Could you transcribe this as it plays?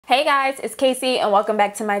Hey guys, it's Casey and welcome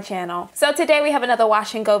back to my channel. So today we have another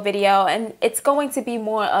wash and go video, and it's going to be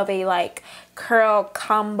more of a curl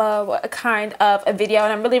combo kind of a video,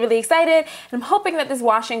 and I'm really excited, and I'm hoping that this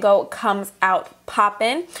wash and go comes out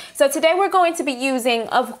poppin'. So today we're going to be using,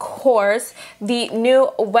 of course, the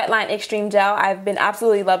new Wetline Extreme Gel. I've been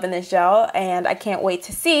absolutely loving this gel and I can't wait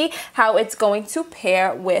to see how it's going to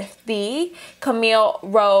pair with the Camille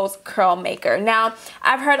Rose Curl Maker. Now,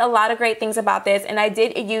 I've heard a lot of great things about this, and I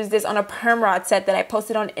did use this on a perm rod set that I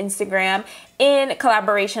posted on Instagram in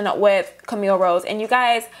collaboration with Camille Rose, and you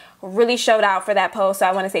guys really showed out for that post, so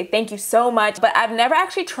I want to say thank you so much. But I've never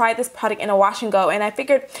actually tried this product in a wash and go, and I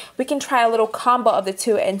figured we can try a little combo of the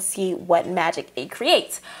two and see what magic it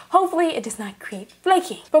creates. Hopefully it does not create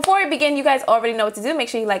flaking. Before we begin, you guys already know what to do. Make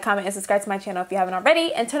sure you like, comment, and subscribe to my channel if you haven't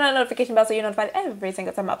already, and turn on the notification bell so you're notified every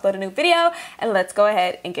single time I upload a new video. And let's go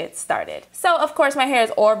ahead and get started. So of course my hair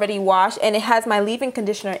is already washed and it has my leave-in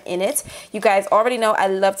conditioner in it. You guys already know I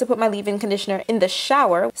love to put my leave-in conditioner in the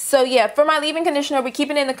shower. So yeah, for my leave-in conditioner, we're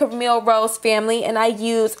keeping it in the Camille Rose family, and I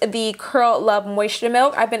use the Curl Love Moisture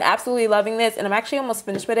Milk. I've been absolutely loving this, and I'm actually almost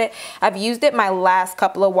finished with it. I've used it my last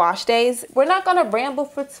couple of wash days. We're not gonna ramble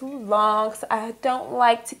for too long, so I don't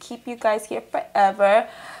like to keep you guys here forever.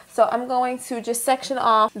 So I'm going to just section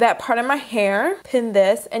off that part of my hair, pin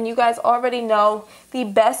this, and you guys already know the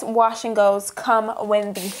best wash and goes come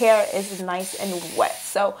when the hair is nice and wet.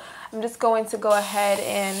 So I'm just going to go ahead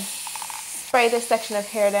and spray this section of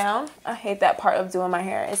hair down. I hate that part of doing my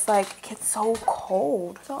hair. It's like, it gets so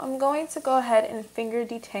cold. So I'm going to go ahead and finger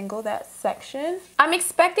detangle that section. I'm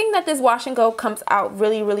expecting that this wash and go comes out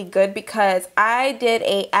really good because I did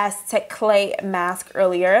a Aztec clay mask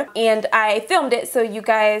earlier and I filmed it, so you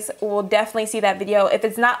guys will definitely see that video. If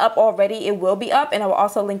it's not up already, it will be up, and I will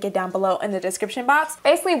also link it down below in the description box.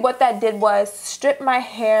 Basically what that did was strip my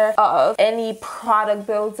hair of any product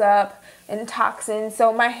buildup and toxins,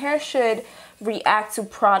 so my hair should react to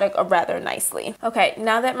product rather nicely. Okay,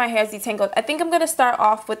 now that my hair is detangled, I think I'm gonna start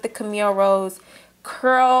off with the Camille Rose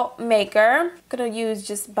Curl Maker. I'm gonna use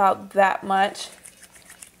just about that much.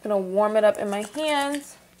 I'm gonna warm it up in my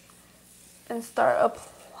hands and start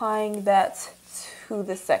applying that to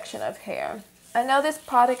the section of hair. I know this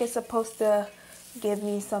product is supposed to give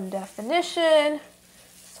me some definition,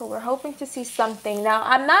 so we're hoping to see something. Now,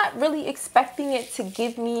 I'm not really expecting it to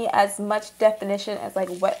give me as much definition as like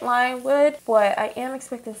Wetline would, but I am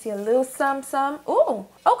expecting to see a little some. Ooh,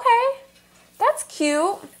 okay, that's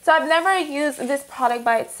cute. So I've never used this product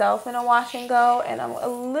by itself in a wash and go, and I'm a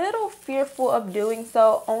little fearful of doing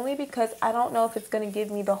so only because I don't know if it's gonna give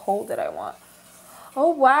me the hold that I want. Oh,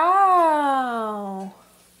 wow.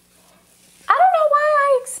 I don't know why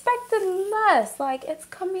I expected less. Like, it's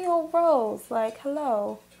Camille Rose. Like,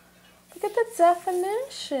 hello. Look at the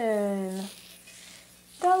definition.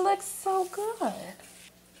 That looks so good.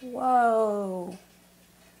 Whoa.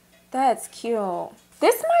 That's cute.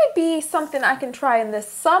 This might be something I can try in the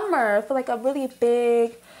summer for like a really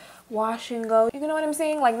big wash and go. You know what I'm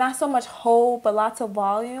saying? Like, not so much hold, but lots of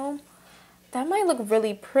volume. That might look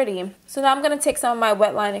really pretty. So now I'm going to take some of my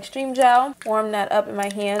Wetline Extreme Gel, warm that up in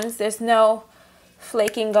my hands. There's no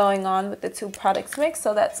flaking going on with the two products mixed,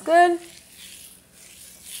 so that's good.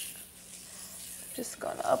 Just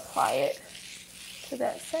going to apply it to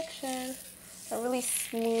that section and really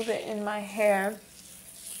smooth it in my hair.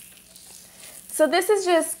 So this is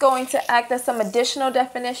just going to act as some additional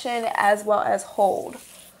definition as well as hold.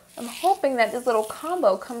 I'm hoping that this little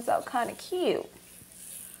combo comes out kind of cute.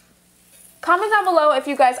 Comment down below if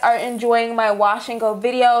you guys are enjoying my wash and go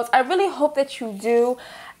videos. I really hope that you do.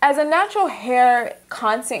 As a natural hair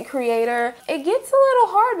content creator, it gets a little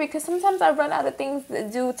hard because sometimes I run out of things to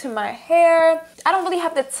do to my hair. I don't really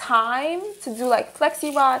have the time to do like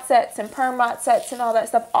flexi rod sets and perm rod sets and all that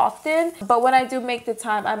stuff often. But when I do make the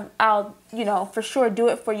time, I'll, you know, for sure do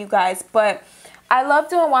it for you guys. But I love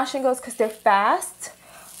doing wash and goes because they're fast.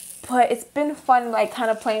 But it's been fun, like,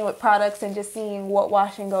 kind of playing with products and just seeing what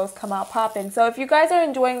wash and goes come out popping. So if you guys are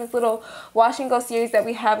enjoying this little wash and go series that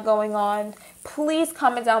we have going on, please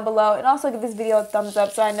comment down below and also give this video a thumbs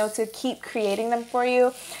up so I know to keep creating them for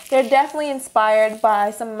you. They're definitely inspired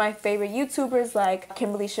by some of my favorite YouTubers like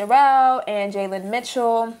Kimberly Sherrill and Jalen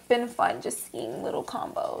Mitchell. Been fun just seeing little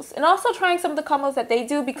combos and also trying some of the combos that they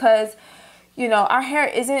do because, you know, our hair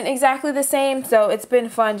isn't exactly the same, so it's been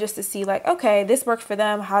fun just to see like, okay, this worked for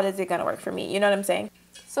them, how is it gonna work for me? You know what I'm saying?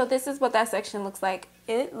 So this is what that section looks like.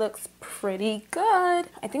 It looks pretty good.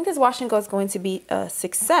 I think this wash and go is going to be a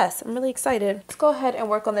success. I'm really excited. Let's go ahead and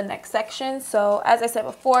work on the next section. So as I said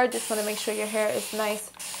before, just want to make sure your hair is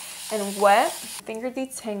nice and wet. Finger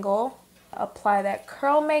detangle. Apply that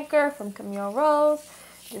curl maker from Camille Rose.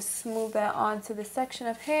 Just smooth that onto the section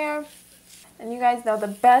of hair. And you guys know the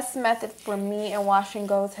best method for me in wash and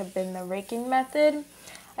goes have been the raking method.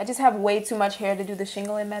 I just have way too much hair to do the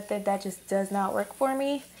shingling method. That just does not work for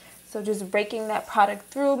me. So just raking that product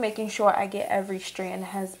through, making sure I get every strand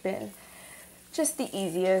has been just the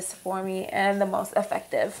easiest for me and the most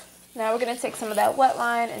effective. Now we're going to take some of that wet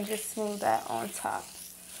line and just smooth that on top.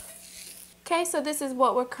 Okay, so this is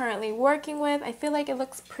what we're currently working with. I feel like it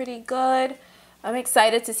looks pretty good. I'm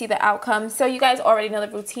excited to see the outcome. So you guys already know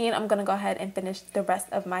the routine. I'm going to go ahead and finish the rest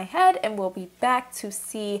of my head and we'll be back to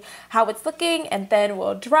see how it's looking, and then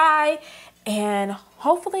we'll dry and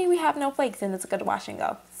hopefully we have no flakes and it's a good wash and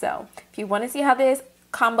go. So if you want to see how this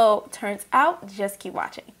combo turns out, just keep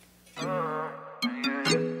watching.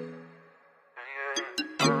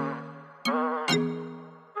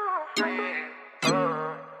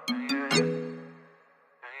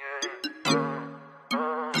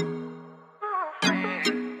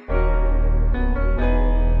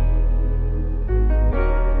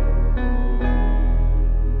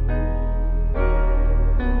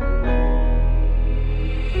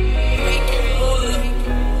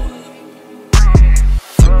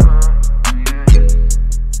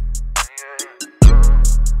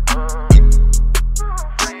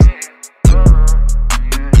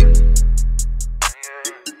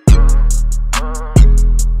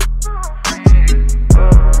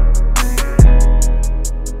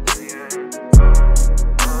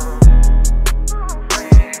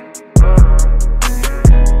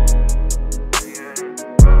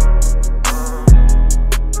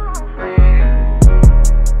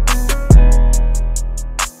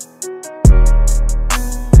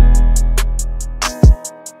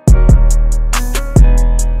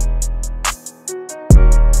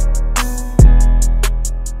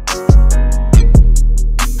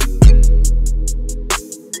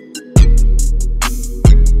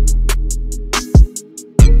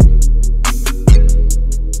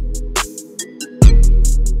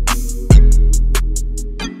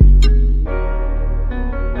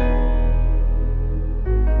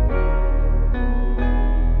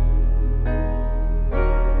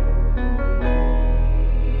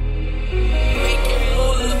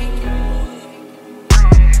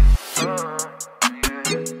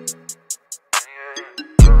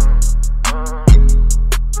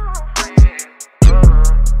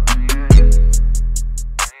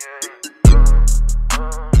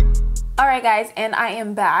 Alright guys, and I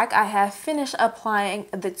am back. I have finished applying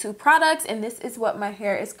the two products and this is what my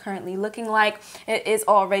hair is currently looking like. It is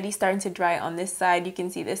already starting to dry on this side. You can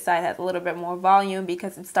see this side has a little bit more volume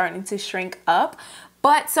because it's starting to shrink up.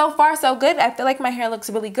 But so far so good. I feel like my hair looks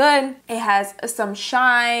really good. It has some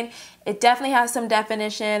shine. It definitely has some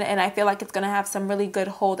definition and I feel like it's going to have some really good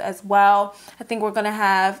hold as well. I think we're going to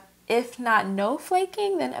have, if not no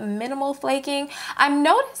flaking, then a minimal flaking. I'm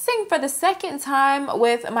noticing for the second time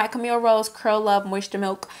with my Camille Rose Curl Love Moisture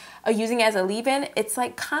Milk using it as a leave-in, it's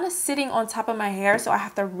like kind of sitting on top of my hair, so I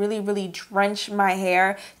have to really drench my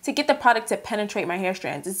hair to get the product to penetrate my hair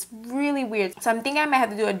strands. It's really weird. So I'm thinking I might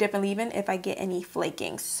have to do a different leave-in if I get any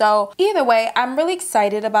flaking. So either way, I'm really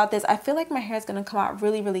excited about this. I feel like my hair is going to come out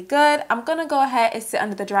really good. I'm going to go ahead and sit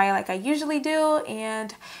under the dryer like I usually do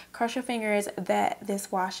and cross your fingers that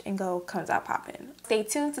this wash and go comes out popping. Stay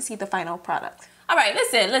tuned to see the final product. All right,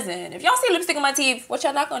 listen. If y'all see lipstick on my teeth, what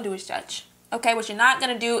y'all not going to do is judge. Okay, what you're not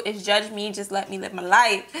going to do is judge me. Just let me live my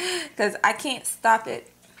life because I can't stop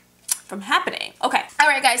it from happening. Okay, all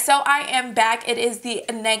right guys, so I am back. It is the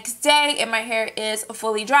next day and my hair is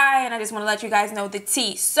fully dry and I just want to let you guys know the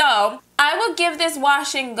tea. So I will give this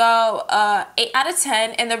wash and go 8 out of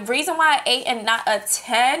 10, and the reason why 8 and not a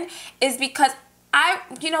 10 is because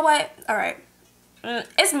you know what, all right,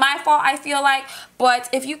 it's my fault, I feel like, but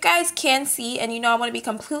if you guys can see, and you know I want to be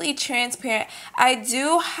completely transparent, I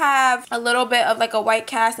do have a little bit of like a white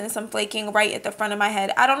cast and some flaking right at the front of my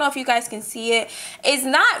head. I don't know if you guys can see it. It's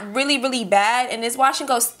not really bad, and this wash and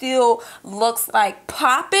go still looks like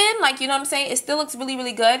popping, like, you know what I'm saying? It still looks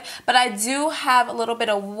really good, but I do have a little bit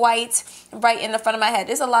of white right in the front of my head.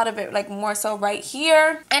 There's a lot of it like more so right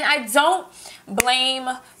here, and I don't blame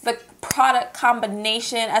the product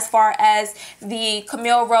combination as far as the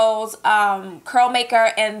Camille Rose Curl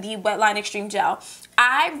Maker and the Wetline Extreme Gel.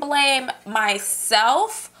 I blame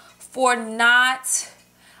myself for not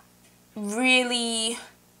really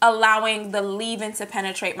allowing the leave-in to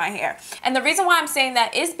penetrate my hair. And the reason why I'm saying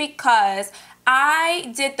that is because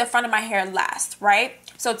I did the front of my hair last, right?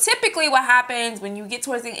 So typically what happens when you get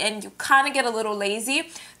towards the end, you kind of get a little lazy.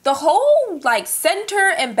 The whole like center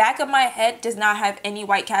and back of my head does not have any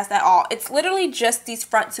white cast at all. It's literally just these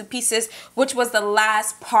front two pieces, which was the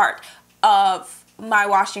last part of my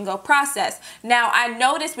wash and go process. Now I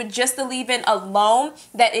noticed with just the leave-in alone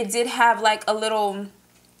that it did have like a little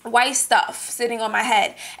white stuff sitting on my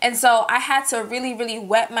head, and so I had to really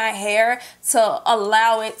wet my hair to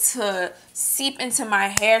allow it to seep into my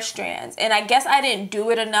hair strands, and I guess I didn't do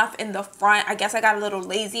it enough in the front. I guess I got a little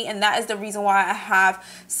lazy, and that is the reason why I have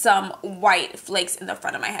some white flakes in the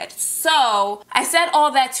front of my head. So I said all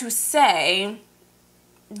that to say,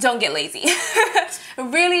 don't get lazy.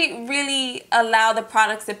 really allow the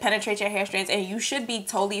products to penetrate your hair strands, and you should be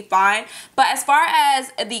totally fine. But as far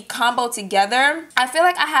as the combo together, I feel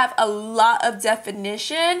like I have a lot of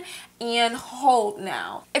definition and hold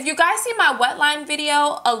now. If you guys see my wetline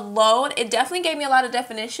video alone, it definitely gave me a lot of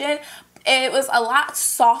definition. It was a lot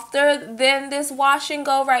softer than this wash and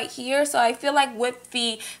go right here, so I feel like with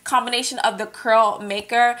the combination of the curl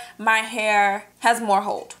maker, my hair has more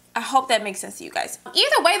hold. I hope that makes sense to you guys.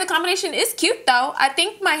 Either way, the combination is cute though. I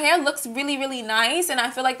think my hair looks really nice, and I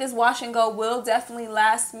feel like this wash and go will definitely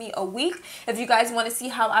last me a week. If you guys want to see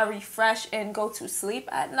how I refresh and go to sleep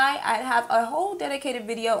at night, I have a whole dedicated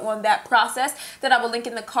video on that process that I will link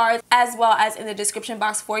in the cards as well as in the description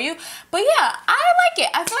box for you. But yeah, I like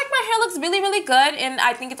it. I feel like my hair looks really good, and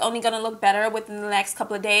I think it's only gonna look better within the next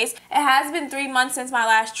couple of days. It has been 3 months since my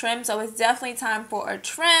last trim, so it's definitely time for a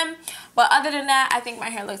trim. But other than that, I think my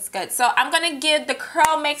hair looks good. So I'm gonna give the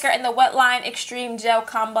curl maker and the wetline extreme gel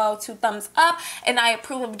combo 2 thumbs up, and I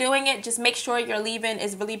approve of doing it. Just make sure your leave-in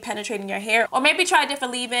is really penetrating your hair, or maybe try a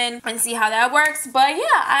different leave-in and see how that works. But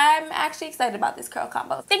yeah, I'm actually excited about this curl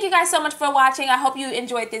combo. Thank you guys so much for watching. I hope you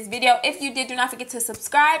enjoyed this video. If you did, do not forget to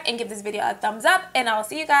subscribe and give this video a thumbs up, and I will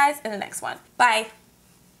see you guys in the next one. Bye.